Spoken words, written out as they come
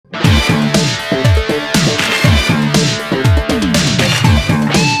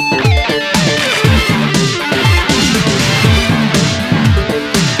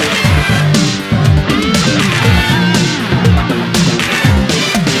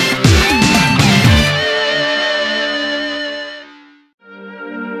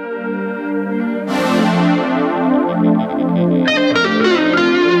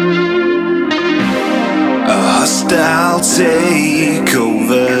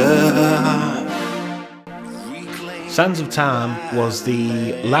Sands of Time was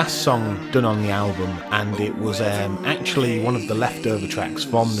the last song done on the album, and it was actually one of the leftover tracks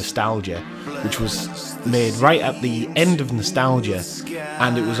from Nostalgia, which was made right at the end of Nostalgia,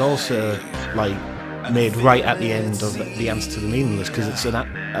 and it was also like made right at the end of The Answer to the Meaningless, because it's an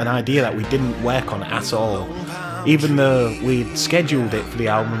idea that we didn't work on at all. Even though we'd scheduled it for the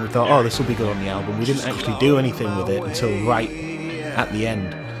album and we thought, oh, this will be good on the album, we didn't actually do anything with it until right at the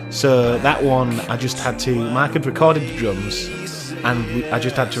end. So that one, Mark had recorded the drums, and I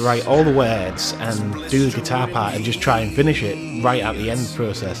just had to write all the words and do the guitar part and just try and finish it right at the end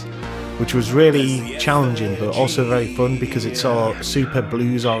process, which was really challenging but also very fun because it's all super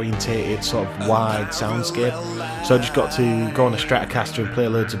blues orientated, sort of wide soundscape. So I just got to go on a Stratocaster and play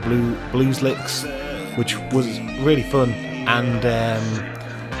loads of blues licks, which was really fun. And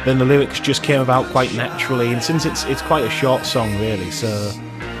then the lyrics just came about quite naturally, and since it's quite a short song really, so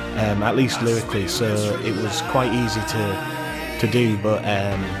at least lyrically, so it was quite easy to do, but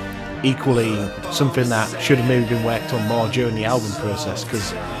equally something that should have maybe been worked on more during the album process,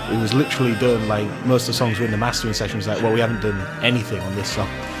 because it was literally done, like most of the songs were in the mastering session, was like, well, we haven't done anything on this song.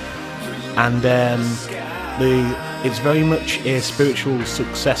 And it's very much a spiritual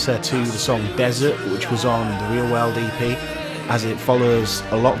successor to the song Desert, which was on the Real World EP, as it follows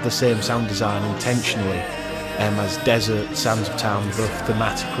a lot of the same sound design intentionally, as Desert, Sands of Time, both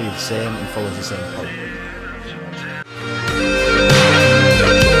thematically the same and follows the same plot.